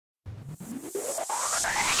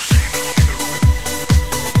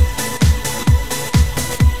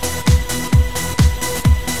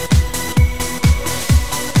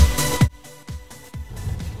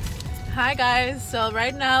guys, so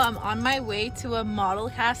right now I'm on my way to a model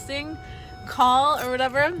casting call or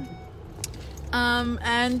whatever,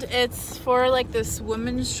 and it's for like this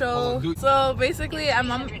women's show. So basically I'm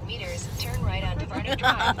on meters, turn right onto Varno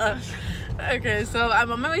Drive. Okay, so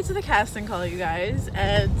I'm on my way to the casting call, you guys,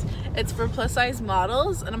 and it's for plus size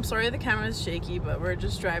models. And I'm sorry the camera is shaky, but we're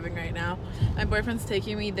just driving right now. My boyfriend's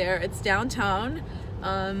taking me there. It's downtown.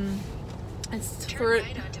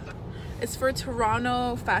 It's for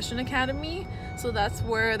Toronto Fashion Academy, so that's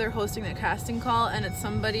where they're hosting the casting call, and it's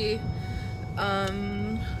somebody,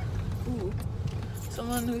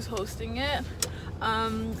 someone who's hosting it.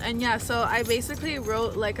 And yeah, so I basically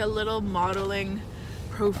wrote like a little modeling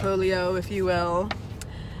portfolio, if you will.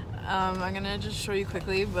 I'm gonna just show you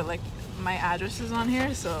quickly, but like my address is on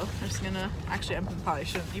here, so I'm just gonna, actually I probably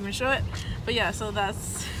shouldn't even show it, but yeah, so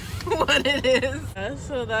that's what it is.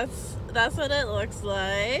 So that's what it looks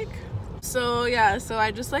like. So yeah, so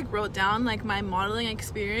I just like wrote down like my modeling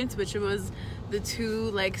experience, which was the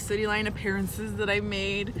 2 like city line appearances that I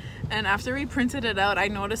made. And after we printed it out, I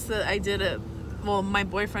noticed that I did it, well, my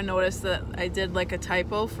boyfriend noticed that I did like a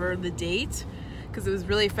typo for the date, because it was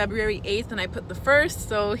really February 8th and I put the 1st,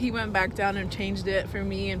 so he went back down and changed it for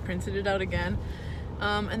me and printed it out again.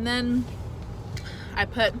 And then I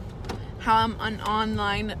put how I'm an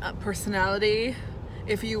online personality,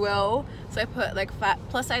 if you will. So I put like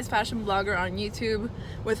plus size fashion blogger on YouTube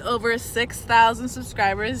with over 6,000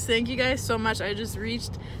 subscribers. Thank you guys so much. I just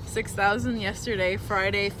reached 6,000 yesterday,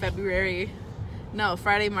 Friday, March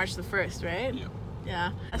the 1st, right?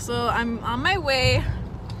 Yeah. So I'm on my way,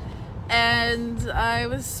 and I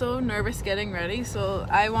was so nervous getting ready. So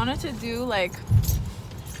I wanted to do like,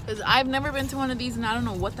 because I've never been to one of these and I don't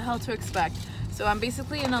know what the hell to expect. So I'm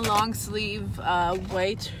basically in a long sleeve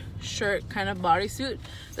white shirt kind of bodysuit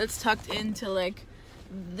that's tucked into like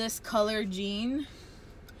this color jean,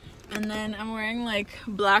 and then I'm wearing like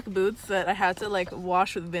black boots that I had to like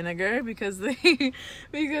wash with vinegar because they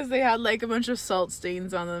had like a bunch of salt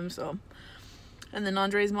stains on them. So, and then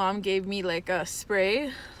Andre's mom gave me like a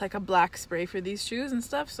spray, like a black spray for these shoes and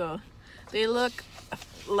stuff, so they look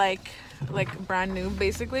like brand new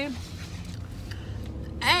basically.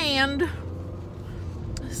 And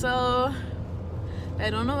so I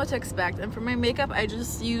don't know what to expect. And for my makeup, I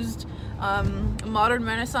just used a Modern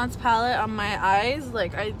Renaissance palette on my eyes.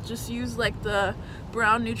 Like I just used like the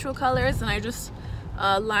brown neutral colors, and I just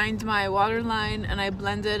lined my waterline and I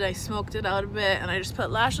blended, I smoked it out a bit, and I just put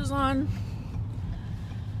lashes on.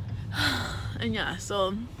 And yeah,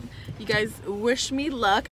 so you guys wish me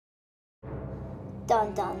luck.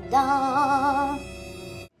 Dun dun dun.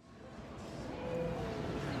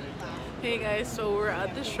 Hey guys, so we're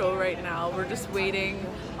at the show right now. We're just waiting.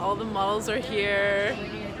 All the models are here.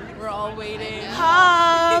 We're all waiting.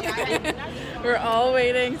 Hi! We're all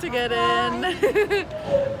waiting to get in.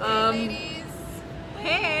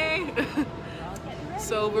 Hey!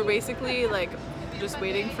 So we're basically like just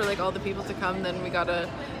waiting for like all the people to come. Then we gotta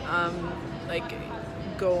like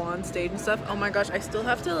go on stage and stuff. Oh my gosh, I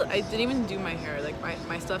didn't even do my hair. Like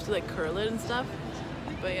my stuff to like curl it and stuff.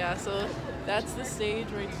 But yeah, so that's the stage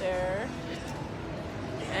right there.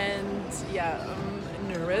 And yeah, I'm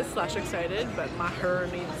nervous / excited, but my hair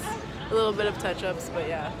needs a little bit of touch-ups, but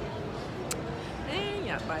yeah. And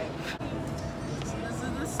yeah, bye. So this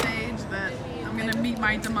is the stage that I'm gonna meet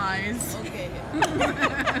my demise. Okay.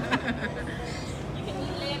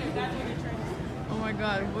 Oh my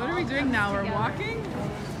god, what are we doing now? We're walking?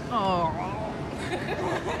 Oh.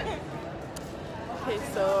 Okay,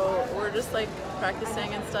 so we're just like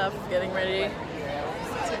practicing and stuff, getting ready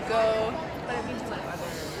to go.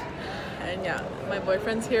 And yeah, my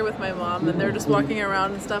boyfriend's here with my mom, and they're just walking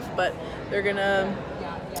around and stuff, but they're gonna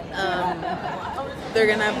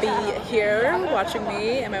be here watching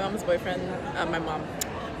me and my mom's boyfriend,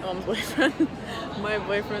 my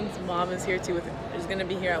boyfriend's mom is here too, is gonna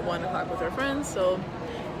be here at 1 o'clock with her friends, so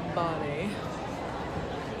bye.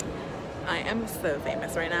 I am so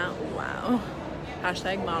famous right now, wow.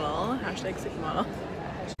 Hashtag model, hashtag sick model.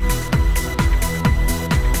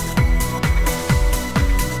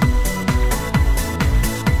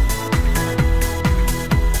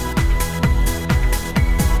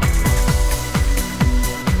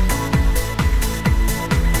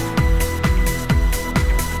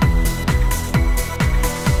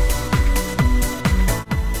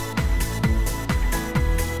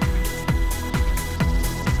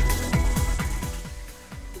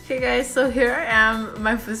 Hey guys, so here I am.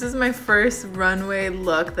 This is my first runway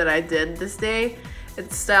look that I did this day.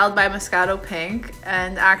 It's styled by Moscato Pink,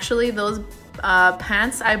 and actually those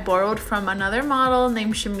pants I borrowed from another model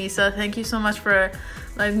named Shamisa. Thank you so much for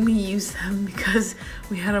letting me use them because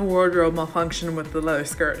we had a wardrobe malfunction with the leather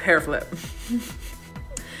skirt. Hair flip.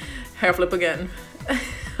 Hair flip again.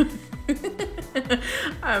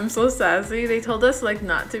 I'm so sassy. They told us like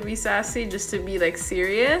not to be sassy, just to be like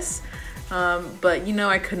serious. But you know,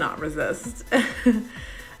 I could not resist.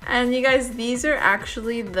 And you guys, these are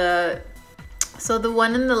actually the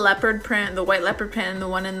one in the leopard print, the white leopard print, and the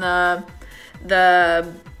one in the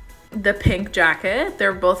pink jacket.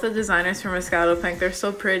 They're both the designers from Moscato Pink. They're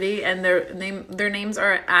so pretty, and their names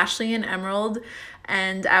are Ashley and Emerald.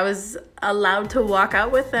 And I was allowed to walk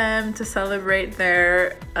out with them to celebrate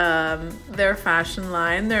their fashion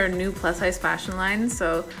line, their new plus size fashion line.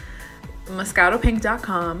 So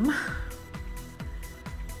moscatopink.com.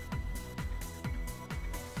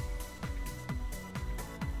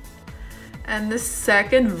 And the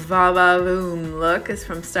second Va-Va-Voom look is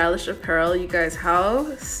from Stylish Apparel. You guys,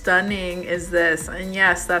 how stunning is this? And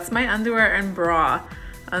yes, that's my underwear and bra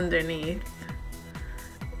underneath.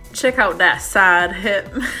 Check out that side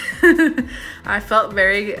hip. I felt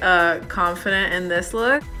very confident in this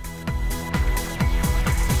look.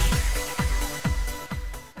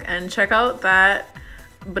 And check out that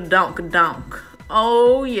badonk-donk.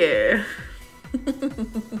 Oh yeah.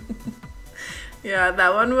 Yeah,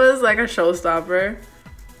 that one was like a showstopper.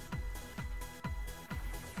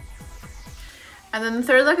 And then the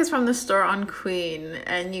third look is from the store on Queen.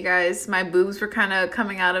 And you guys, my boobs were kind of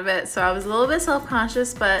coming out of it, so I was a little bit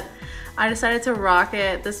self-conscious, but I decided to rock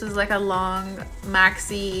it. This is like a long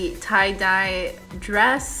maxi tie-dye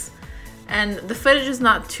dress. And the footage is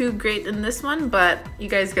not too great in this one, but you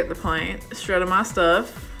guys get the point. Shredding my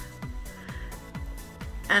stuff.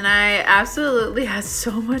 And I absolutely had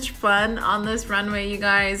so much fun on this runway, you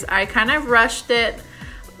guys. I kind of rushed it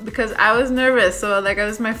because I was nervous. So like, it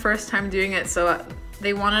was my first time doing it. So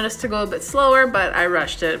they wanted us to go a bit slower, but I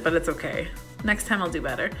rushed it, but it's okay. Next time I'll do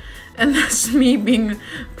better. And that's me being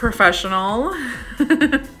professional.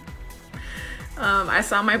 I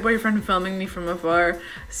saw my boyfriend filming me from afar.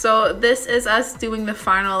 So this is us doing the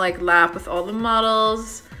final like lap with all the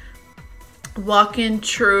models. Walking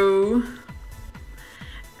true.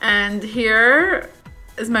 And here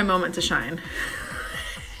is my moment to shine.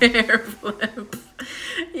 Hair flip.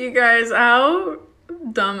 You guys, how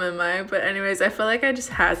dumb am I? But anyways, I feel like I just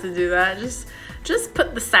had to do that. Just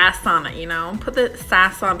put the sass on it, you know? Put the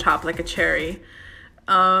sass on top like a cherry.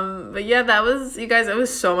 But yeah, that was, you guys, it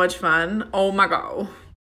was so much fun. Oh my god.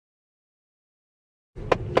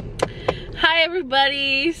 Hi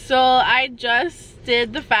everybody. So I just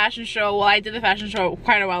did the fashion show. Well, I did the fashion show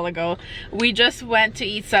quite a while ago. We just went to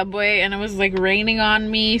eat Subway and it was like raining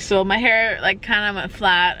on me, so my hair like kind of went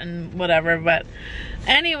flat and whatever. But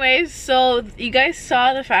anyways, so you guys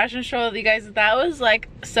saw the fashion show. You guys, that was like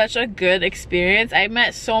such a good experience. I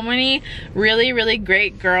met so many really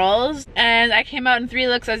great girls, and I came out in 3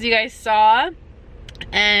 looks, as you guys saw.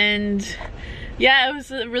 And yeah, it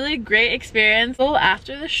was a really great experience. So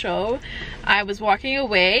after the show, I was walking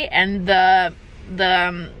away, and the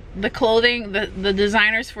clothing, the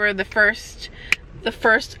designers for the first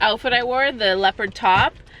outfit I wore, the leopard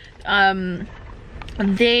top,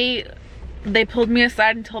 they pulled me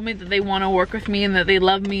aside and told me that they want to work with me and that they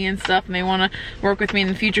love me and stuff, and they want to work with me in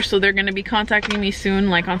the future. So they're going to be contacting me soon,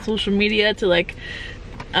 like on social media, to like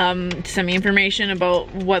send me information about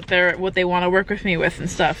what they want to work with me with and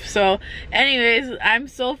stuff. So anyways, I'm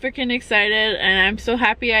so freaking excited, and I'm so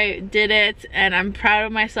happy I did it, and I'm proud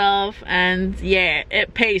of myself, and yeah,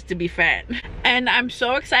 it pays to be fat. And I'm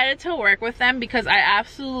so excited to work with them because I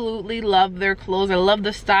absolutely love their clothes. I love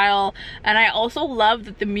the style, and I also love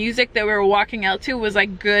that the music that we were walking out to was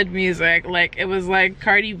like good music. Like it was like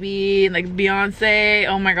Cardi B and like Beyonce.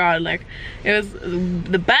 Oh my god, like it was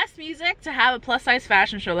the best music to have a plus size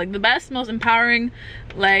fashion show. Like the best, most empowering,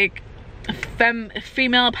 like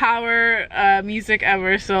female power music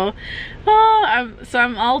ever. So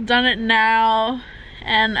I'm all done it now,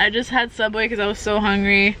 and I just had Subway because I was so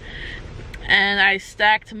hungry, and I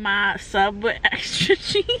stacked my sub with extra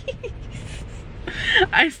cheese.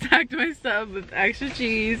 I stacked my sub with extra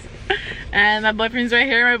cheese, and my boyfriend's right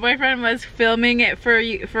here. My boyfriend was filming it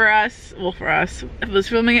for us, was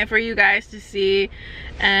filming it for you guys to see,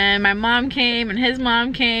 and my mom came and his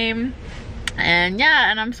mom came, and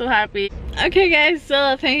yeah, and I'm so happy. Okay guys,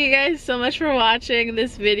 so thank you guys so much for watching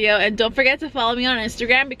this video, and don't forget to follow me on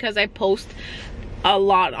Instagram because I post a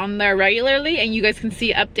lot on there regularly, and you guys can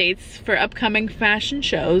see updates for upcoming fashion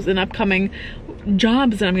shows and upcoming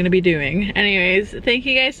jobs that I'm gonna be doing. Anyways, thank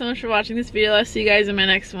you guys so much for watching this video. I'll see you guys in my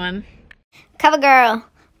next one. Cover girl,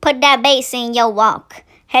 put that bass in your walk.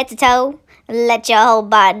 Head to toe, let your whole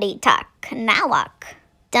body talk. Now walk.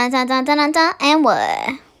 Dun dun dun dun dun dun. And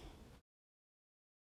what?